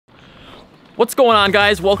What's going on,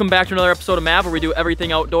 guys? Welcome back to another episode of Mav, where we do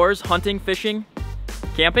everything outdoors: hunting, fishing,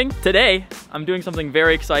 camping. Today, I'm doing something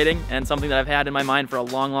very exciting and something that I've had in my mind for a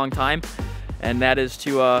long time, and that is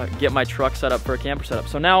to get my truck set up for a camper setup.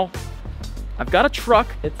 So now, I've got a truck.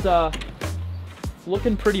 It's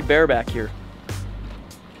looking pretty bare back here.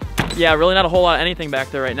 Yeah, really not a whole lot of anything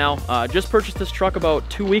back there right now. Just purchased this truck about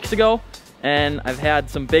 2 weeks ago, and I've had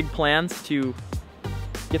some big plans to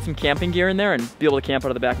get some camping gear in there and be able to camp out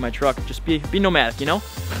of the back of my truck. Just be nomadic, you know?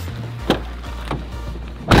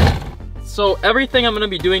 So everything I'm gonna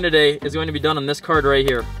be doing today is going to be done on this card right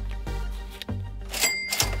here.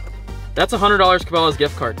 That's a $100 Cabela's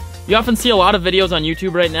gift card. You often see a lot of videos on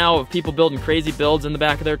YouTube right now of people building crazy builds in the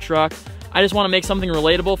back of their truck. I just want to make something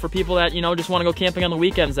relatable for people that, you know, just want to go camping on the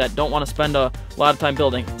weekends that don't want to spend a lot of time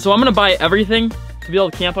building. So I'm gonna buy everything to be able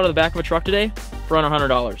to camp out of the back of a truck today for under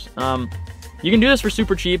 $100. You can do this for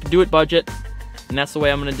super cheap, do it budget, and that's the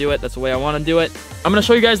way I'm gonna do it. That's the way I wanna do it. I'm gonna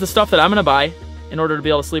show you guys the stuff that I'm gonna buy in order to be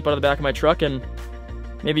able to sleep out of the back of my truck, and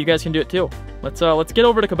maybe you guys can do it too. Let's get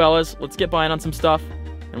over to Cabela's, let's get buying on some stuff,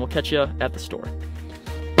 and we'll catch you at the store.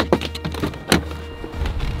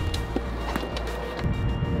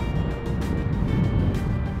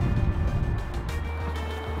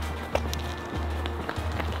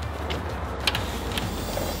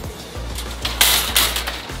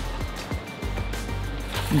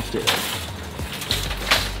 You stay there.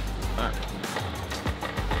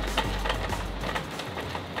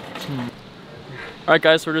 All right,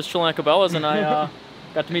 guys, so we're just chilling at Cabela's, and I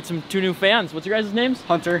got to meet two new fans. What's your guys' names?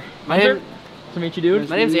 Hunter. Hunter? Nice to meet you, dude.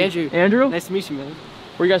 My name's Andrew. Andrew? Nice to meet you, man.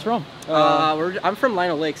 Where are you guys from? I'm from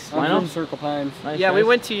Lino Lakes. Lino? I'm from Circle Pines. Nice, yeah, nice. we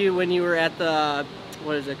went to you when you were at the,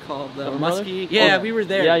 what is it called? The Thorn Muskie. Brothers? Yeah, Oh, we were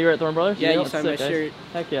there. Yeah, you were at Thorn Brothers? Yeah, you That's signed my sick, shirt.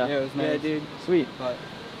 Heck yeah. Yeah, it was nice. Yeah, dude. Sweet. But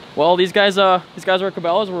well, these guys are at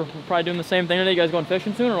Cabela's. We're probably doing the same thing today. You guys going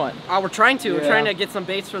fishing soon or what? we're trying to. Yeah. We're trying to get some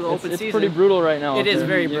baits for the open season. It's pretty brutal right now. It is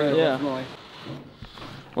very brutal. Yeah.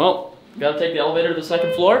 Well, gotta take the elevator to the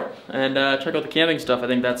second floor and check out the camping stuff. I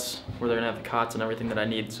think that's where they're gonna have the cots and everything that I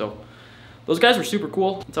need. So those guys were super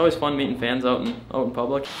cool. It's always fun meeting fans out in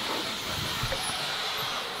public.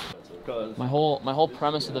 My whole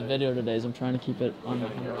premise of the video today is I'm trying to keep it on the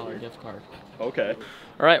 $100 gift card. Okay.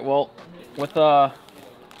 All right. Well, with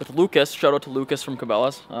Lucas, shout out to Lucas from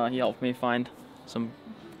Cabela's. He helped me find some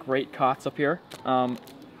great cots up here. I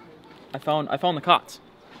found the cots.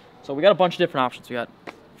 So we got a bunch of different options. We got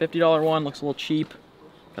 $50 one, looks a little cheap.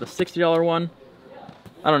 Got a $60 one.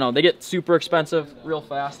 I don't know, they get super expensive real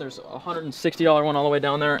fast. There's a $160 one all the way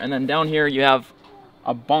down there, and then down here you have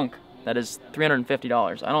a bunk that is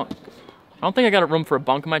 $350. I don't think I got a room for a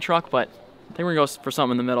bunk in my truck, but I think we're gonna go for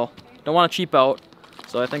something in the middle. Don't want to cheap out,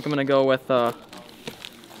 so I think I'm gonna go with the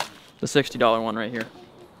 $60 one right here.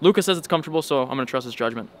 Lucas says it's comfortable, so I'm gonna trust his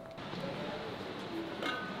judgment.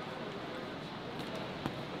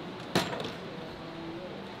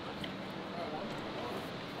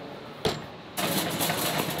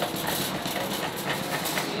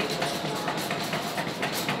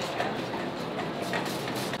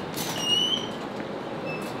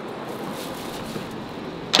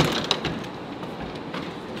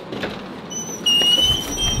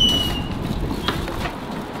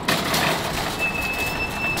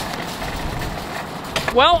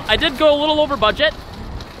 Well, I did go a little over budget,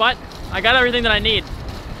 but I got everything that I need.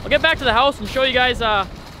 I'll get back to the house and show you guys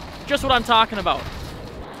just what I'm talking about.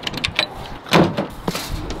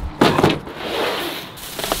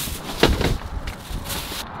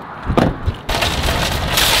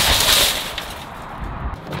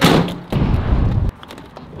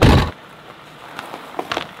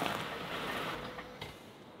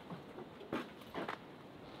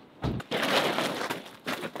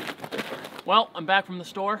 Well, I'm back from the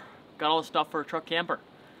store. Got all the stuff for a truck camper.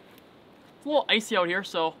 It's a little icy out here,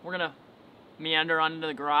 so we're gonna meander on into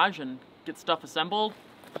the garage and get stuff assembled,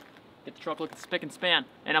 get the truck looking spick and span.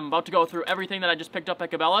 And I'm about to go through everything that I just picked up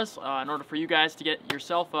at Cabela's in order for you guys to get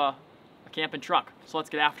yourself a camping truck. So let's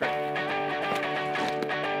get after it.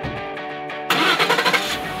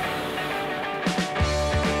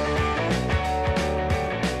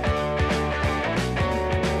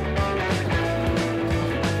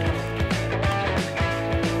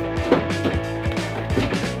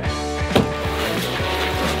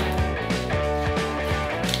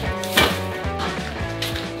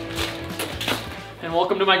 And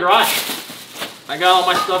welcome to my garage. I got all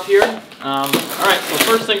my stuff here. Alright, so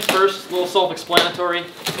first things first, a little self-explanatory.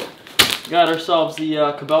 Got ourselves the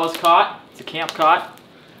Cabela's cot. It's a camp cot.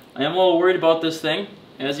 I am a little worried about this thing.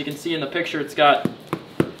 As you can see in the picture, it's got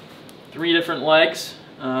 3 different legs.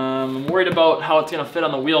 I'm worried about how it's going to fit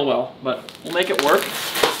on the wheel well, but we'll make it work.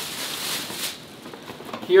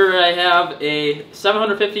 here I have a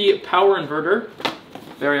 750 power inverter.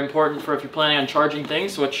 Very important for if you're planning on charging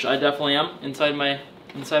things, which I definitely am inside my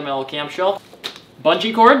little camp shell.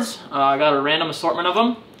 Bungee cords, I got a random assortment of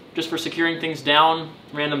them, just for securing things down,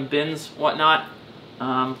 random bins, whatnot.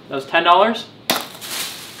 That was $10.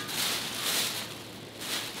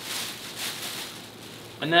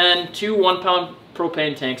 And then 2 1-pound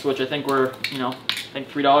propane tanks, which I think were, I think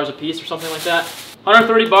 $3 a piece or something like that.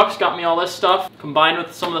 130 bucks got me all this stuff. Combined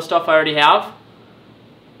with some of the stuff I already have,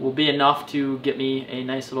 will be enough to get me a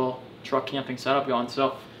nice little truck camping setup going.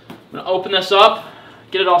 So I'm gonna open this up,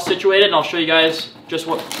 get it all situated, and I'll show you guys just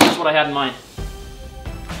what I had in mind.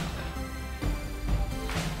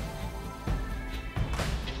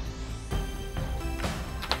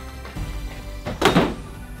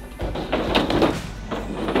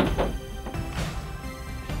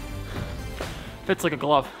 Fits like a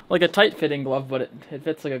glove, like a tight-fitting glove, but it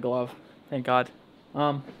fits like a glove. Thank God.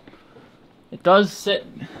 It does sit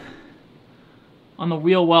on the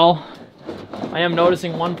wheel well. I am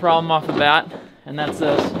noticing one problem off the bat, and that's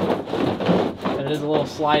this. That it is a little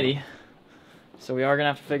slidey, so we are gonna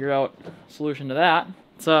have to figure out a solution to that.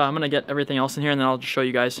 So I'm gonna get everything else in here, and then I'll just show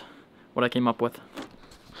you guys what I came up with.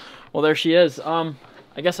 Well, there she is. I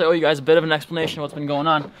guess I owe you guys a bit of an explanation of what's been going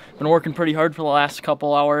on. Been working pretty hard for the last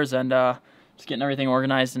couple hours, and just getting everything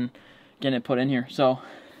organized and getting it put in here. So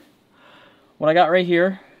what I got right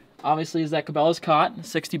here, obviously, is that Cabela's cot,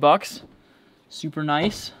 60 bucks. Super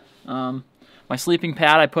nice. My sleeping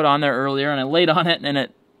pad I put on there earlier, and I laid on it, and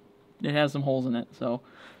it has some holes in it. So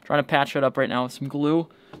I'm trying to patch it up right now with some glue.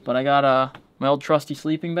 But I got my old trusty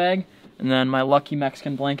sleeping bag, and then my lucky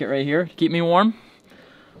Mexican blanket right here to keep me warm.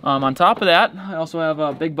 On top of that, I also have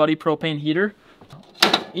a Big Buddy propane heater.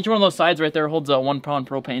 Each one of those sides right there holds a 1-pound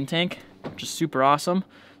propane tank, which is super awesome.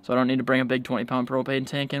 So I don't need to bring a big 20-pound propane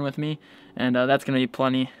tank in with me, and that's going to be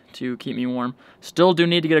plenty to keep me warm. Still do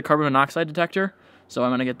need to get a carbon monoxide detector, so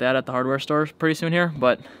I'm going to get that at the hardware store pretty soon here,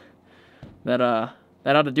 but that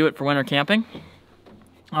ought to do it for winter camping.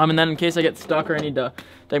 And then in case I get stuck or I need to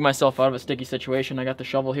dig myself out of a sticky situation, I got the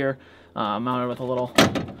shovel here mounted with a little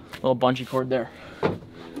bungee cord there.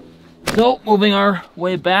 So moving our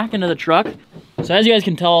way back into the truck. So as you guys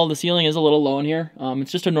can tell, the ceiling is a little low in here.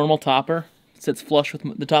 It's just a normal topper. It sits flush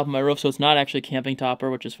with the top of my roof, so it's not actually a camping topper,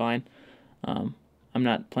 which is fine. I'm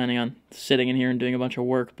not planning on sitting in here and doing a bunch of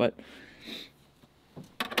work, but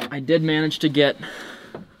I did manage to get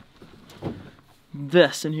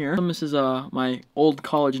this in here. This is my old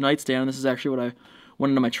college nightstand, and this is actually what I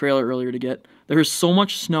went into my trailer earlier to get. There was so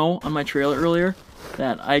much snow on my trailer earlier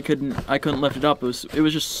that I couldn't lift it up. It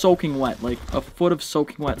was just soaking wet, like a foot of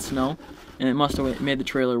soaking wet snow. And it must have made the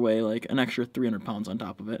trailer weigh like an extra 300 pounds on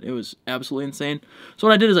top of it. It was absolutely insane. So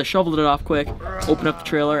what I did is I shoveled it off quick, opened up the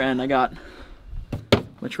trailer, and I got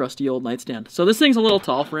my trusty old nightstand. So this thing's a little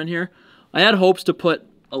tall for in here. I had hopes to put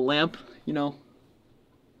a lamp,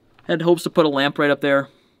 had hopes to put a lamp right up there.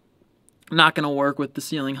 Not gonna work with the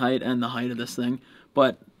ceiling height and the height of this thing,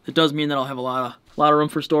 but it does mean that I'll have a lot of room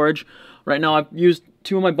for storage. Right now I've used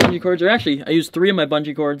 2 of my bungee cords, or actually I used 3 of my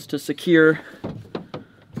bungee cords to secure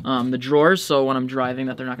the drawers, so when I'm driving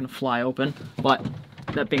that they're not going to fly open. But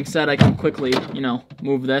that being said, I can quickly,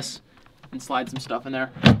 move this and slide some stuff in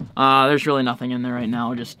there. There's really nothing in there right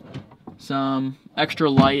now, just some extra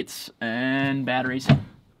lights and batteries.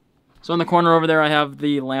 So in the corner over there I have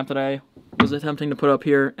the lamp that I was attempting to put up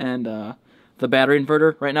here, and the battery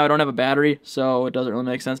inverter. Right now I don't have a battery, so it doesn't really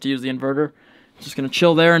make sense to use the inverter. Just going to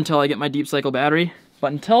chill there until I get my deep cycle battery.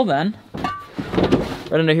 But until then,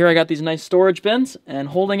 right under here I got these nice storage bins, and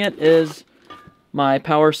holding it is my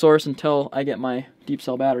power source until I get my deep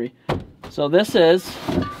cell battery. So this is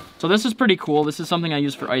pretty cool. This is something I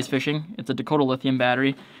use for ice fishing. It's a Dakota lithium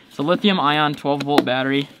battery. It's a lithium ion 12-volt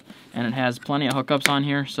battery, and it has plenty of hookups on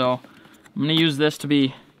here. So I'm going to use this to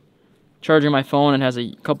be charging my phone. It has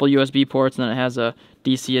a couple USB ports, and then it has a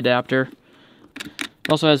DC adapter. It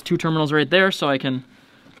also has 2 terminals right there, so I can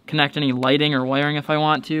connect any lighting or wiring if I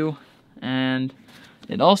want to. And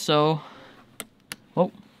it also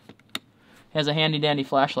has a handy dandy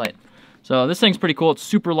flashlight. So this thing's pretty cool. It's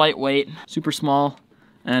super lightweight, super small,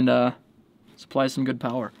 and supplies some good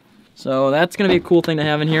power. So that's gonna be a cool thing to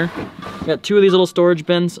have in here. Got 2 of these little storage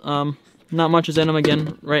bins. Not much is in them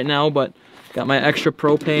again right now, but got my extra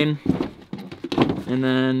propane, and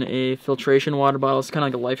then a filtration water bottle. It's kind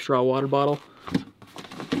of like a Life Straw water bottle.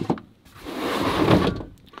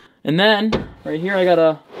 And then right here I got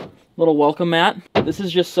a little welcome mat. This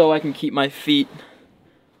is just so I can keep my feet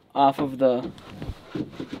off of the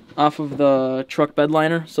truck bed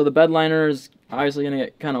liner. So the bed liner is obviously gonna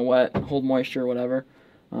get kind of wet, hold moisture, whatever.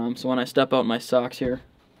 So when I step out in my socks here,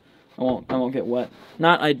 I won't get wet.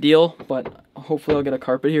 Not ideal, but hopefully I'll get a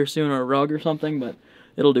carpet here soon or a rug or something, but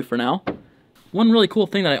it'll do for now. One really cool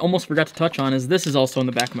thing that I almost forgot to touch on is this is also in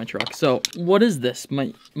the back of my truck. So what is this,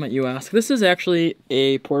 might you ask? This is actually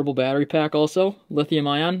a portable battery pack also, lithium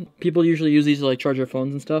ion. People usually use these to like charge their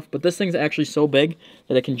phones and stuff, but this thing's actually so big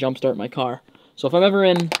that it can jumpstart my car. So if I'm ever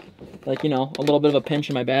in, like, you know, a little bit of a pinch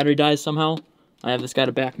and my battery dies somehow, I have this guy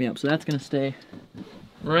to back me up. So that's gonna stay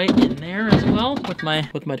right in there as well with my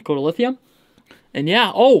Dakota Lithium. And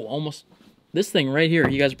yeah, oh, almost this thing right here.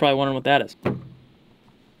 You guys are probably wondering what that is.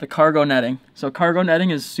 The cargo netting. So cargo netting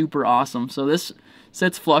is super awesome. So this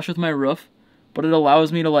sits flush with my roof, but it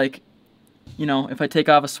allows me to, like, you know, if I take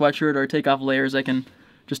off a sweatshirt or take off layers, I can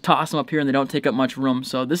just toss them up here and they don't take up much room.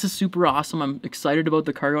 So this is super awesome. I'm excited about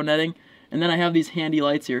the cargo netting. And then I have these handy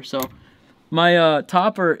lights here. So my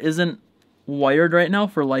topper isn't wired right now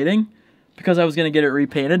for lighting because I was going to get it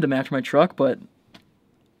repainted to match my truck, but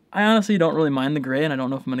I honestly don't really mind the gray and I don't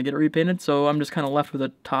know if I'm going to get it repainted, so I'm just kind of left with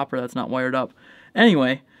a topper that's not wired up.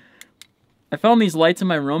 Anyway, I found these lights in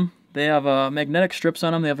my room. They have magnetic strips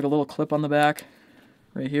on them. They have like a little clip on the back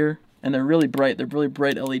right here, and they're really bright. They're really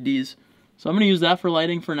bright LEDs. So I'm going to use that for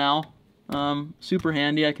lighting for now. Super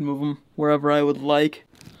handy. I can move them wherever I would like.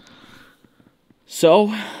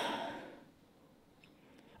 So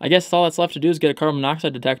I guess all that's left to do is get a carbon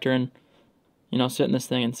monoxide detector and, you know, sit in this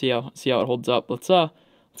thing and see how it holds up. Let's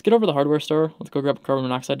get over to the hardware store. Let's go grab a carbon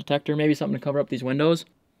monoxide detector, maybe something to cover up these windows.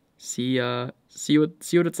 See what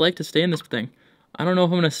it's like to stay in this thing. I don't know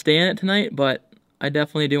if I'm gonna stay in it tonight, but I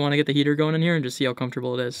definitely do want to get the heater going in here and just see how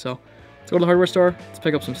comfortable it is. So let's go to the hardware store. Let's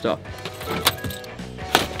pick up some stuff.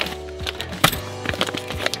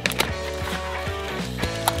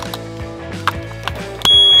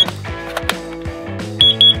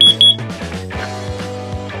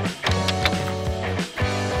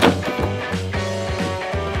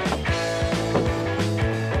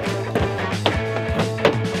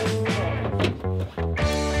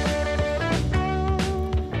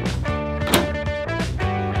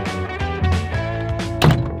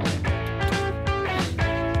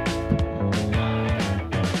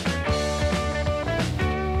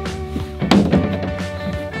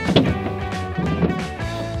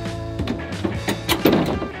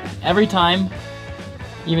 Every time,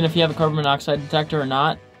 even if you have a carbon monoxide detector or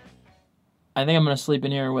not, I think I'm going to sleep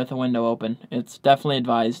in here with a window open. It's definitely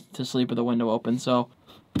advised to sleep with a window open, so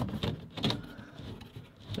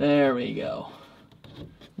there we go.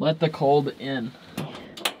 Let the cold in.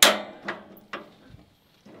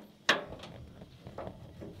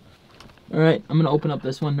 Alright, I'm going to open up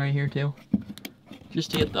this one right here too,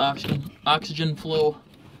 just to get the oxygen flow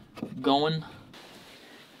going.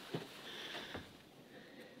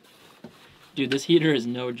 Dude, this heater is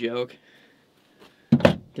no joke.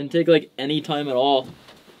 Didn't take like any time at all,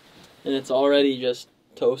 and it's already just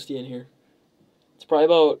toasty in here. It's probably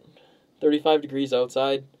about 35 degrees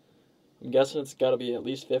outside. I'm guessing it's got to be at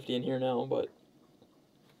least 50 in here now, but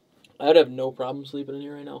I'd have no problem sleeping in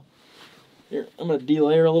here right now. Here, I'm going to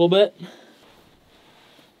delayer a little bit.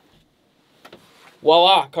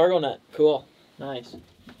 Voila, cargo net. Cool. Nice.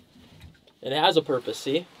 It has a purpose,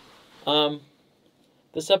 see?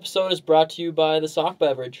 This episode is brought to you by the sock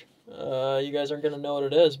beverage. You guys aren't going to know what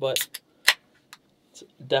it is, but it's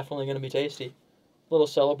definitely going to be tasty. A little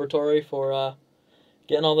celebratory for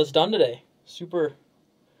getting all this done today. Super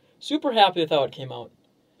happy with how it came out.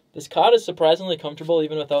 This cot is surprisingly comfortable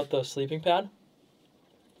even without the sleeping pad.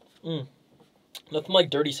 Nothing like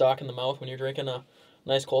dirty sock in the mouth when you're drinking a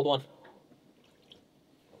nice cold one.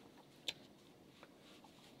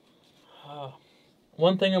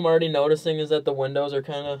 One thing I'm already noticing is that the windows are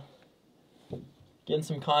kind of getting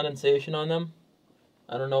some condensation on them.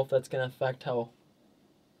 I don't know if that's going to affect how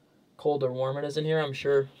cold or warm it is in here. I'm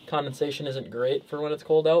sure condensation isn't great for when it's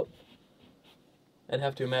cold out. I'd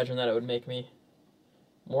have to imagine that it would make me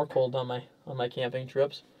more cold on my camping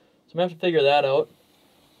trips. So I'm going to have to figure that out.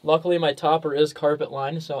 Luckily, my topper is carpet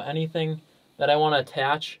lined, so anything that I want to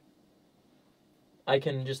attach, I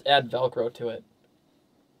can just add Velcro to it.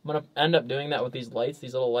 I'm going to end up doing that with these lights,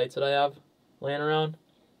 these little lights that I have laying around.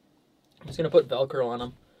 I'm just going to put Velcro on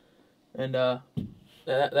them. And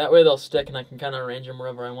that way they'll stick and I can kind of arrange them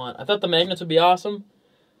wherever I want. I thought the magnets would be awesome,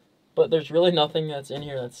 but there's really nothing that's in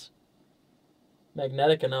here that's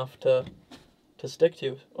magnetic enough to stick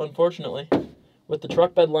to, unfortunately. With the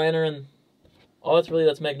truck bed liner and all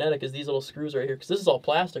that's magnetic is these little screws right here. Because this is all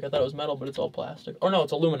plastic. I thought it was metal, but it's all plastic. Or no,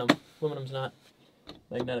 it's aluminum. Aluminum's not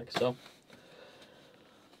magnetic, so...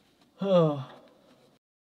 Oh.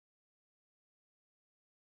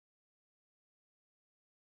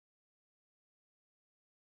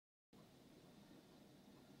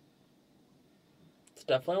 It's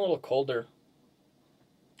definitely a little colder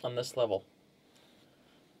on this level.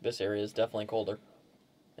 This area is definitely colder.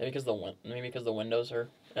 Maybe because the windows are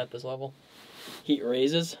at this level. Heat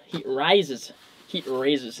rises. Heat rises. Heat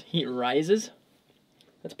raises. Heat rises.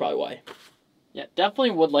 That's probably why. Yeah, definitely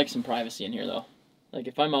would like some privacy in here though. Like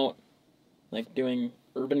if I'm out, like doing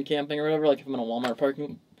urban camping or whatever, like if I'm in a Walmart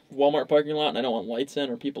parking lot and I don't want lights in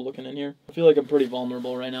or people looking in here, I feel like I'm pretty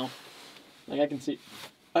vulnerable right now. Like I can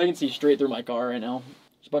see straight through my car right now.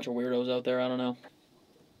 There's a bunch of weirdos out there. I don't know.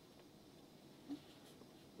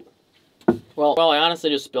 Well, I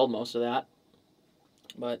honestly just spilled most of that.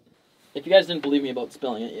 But if you guys didn't believe me about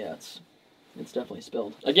spilling it, yeah, it's definitely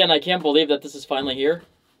spilled. Again, I can't believe that this is finally here.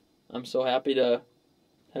 I'm so happy to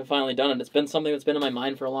have finally done it. It's been something that's been in my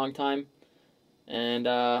mind for a long time. And,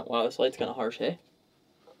 wow, this light's kind of harsh, hey?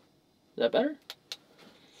 Is that better?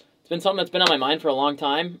 It's been something that's been on my mind for a long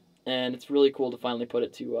time, and it's really cool to finally put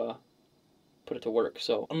it to work.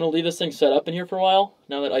 So I'm going to leave this thing set up in here for a while,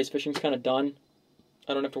 now that ice fishing's kind of done.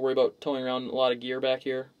 I don't have to worry about towing around a lot of gear back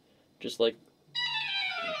here. Just like,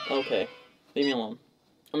 okay, leave me alone.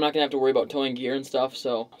 I'm not going to have to worry about towing gear and stuff,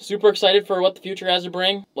 so super excited for what the future has to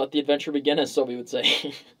bring. Let the adventure begin, as Sylvie would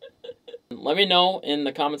say. Let me know in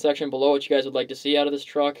the comment section below what you guys would like to see out of this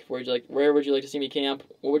truck. Where would you like to see me camp?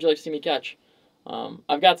 What would you like to see me catch?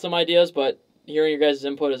 I've got some ideas, but hearing your guys'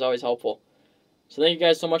 input is always helpful. So thank you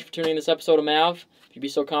guys so much for tuning in this episode of Mav. If you'd be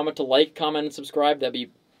so kind to like, comment, and subscribe, that'd be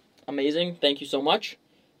amazing. Thank you so much.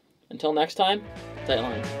 Until next time, tight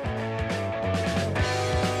lines.